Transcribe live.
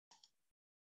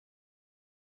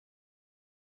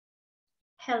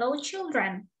Hello,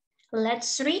 children.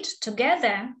 Let's read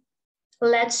together.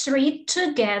 Let's read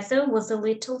together with the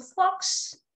little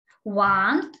fox.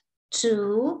 1,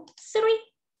 2, 3.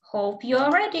 Hope you're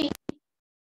ready.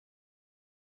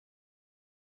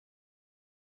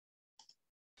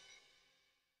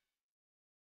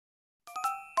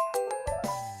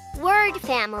 Word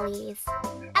Families,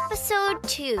 Episode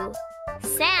 2,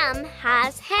 Sam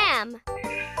Has Ham.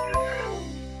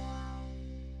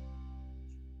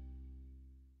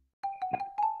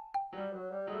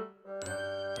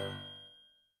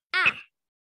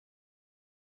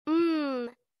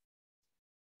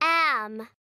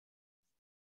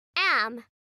 Am.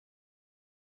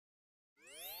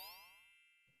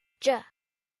 J.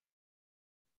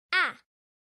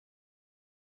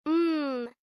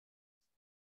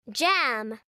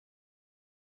 Jam.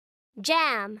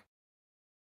 Jam.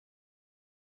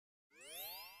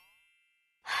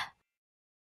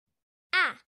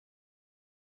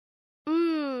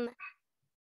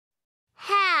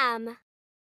 Ham.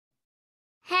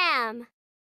 Ham.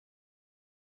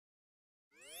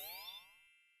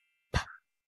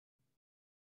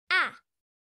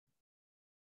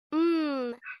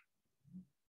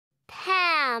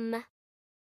 Pam.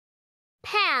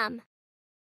 Pam.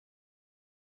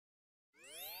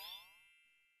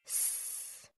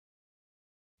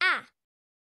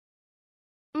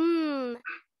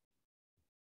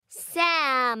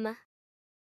 Sam.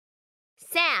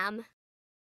 Sam.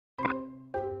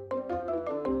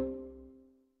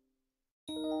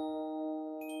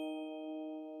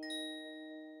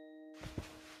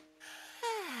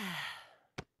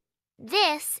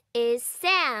 This is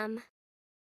Sam.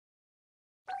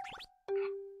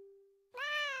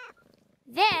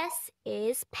 This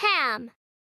is Pam.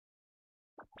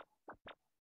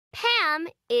 Pam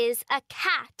is a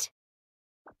cat.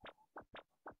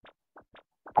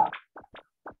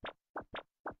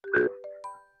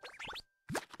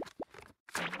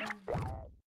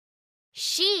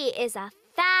 She is a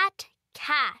fat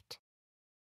cat.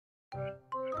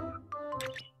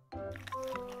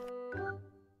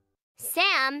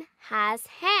 Sam has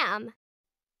ham.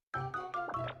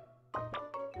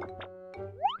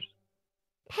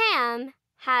 Pam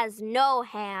has no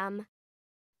ham.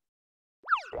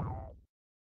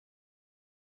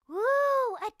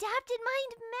 Woo! Adapted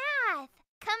Mind Math!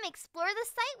 Come explore the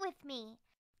site with me.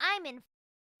 I'm in.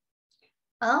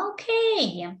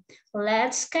 Okay,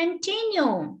 let's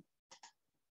continue.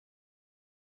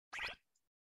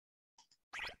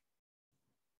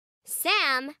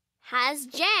 Sam has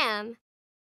jam.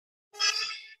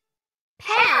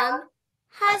 Pam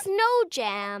has no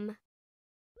jam.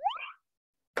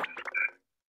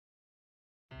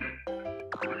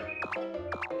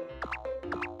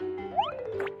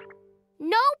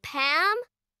 No, Pam.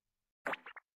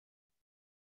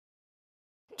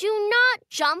 Do not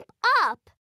jump up.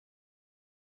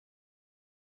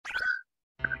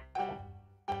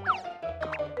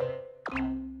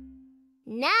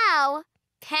 Now,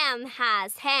 Pam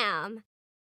has ham.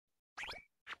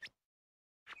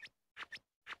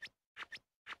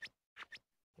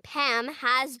 Pam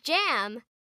has jam.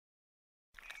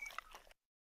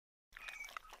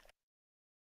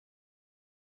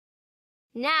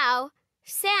 Now,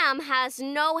 Sam has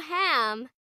no ham.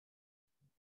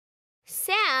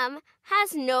 Sam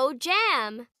has no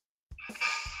jam.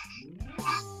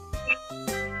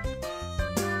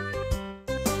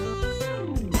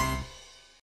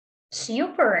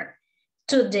 Super!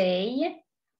 Today,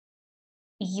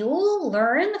 you'll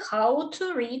learn how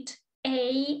to read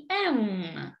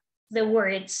AM. The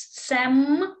words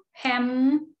Sam,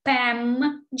 ham,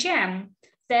 Pam, jam.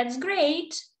 That's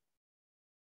great!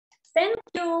 Thank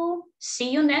you.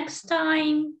 See you next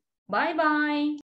time. Bye-bye.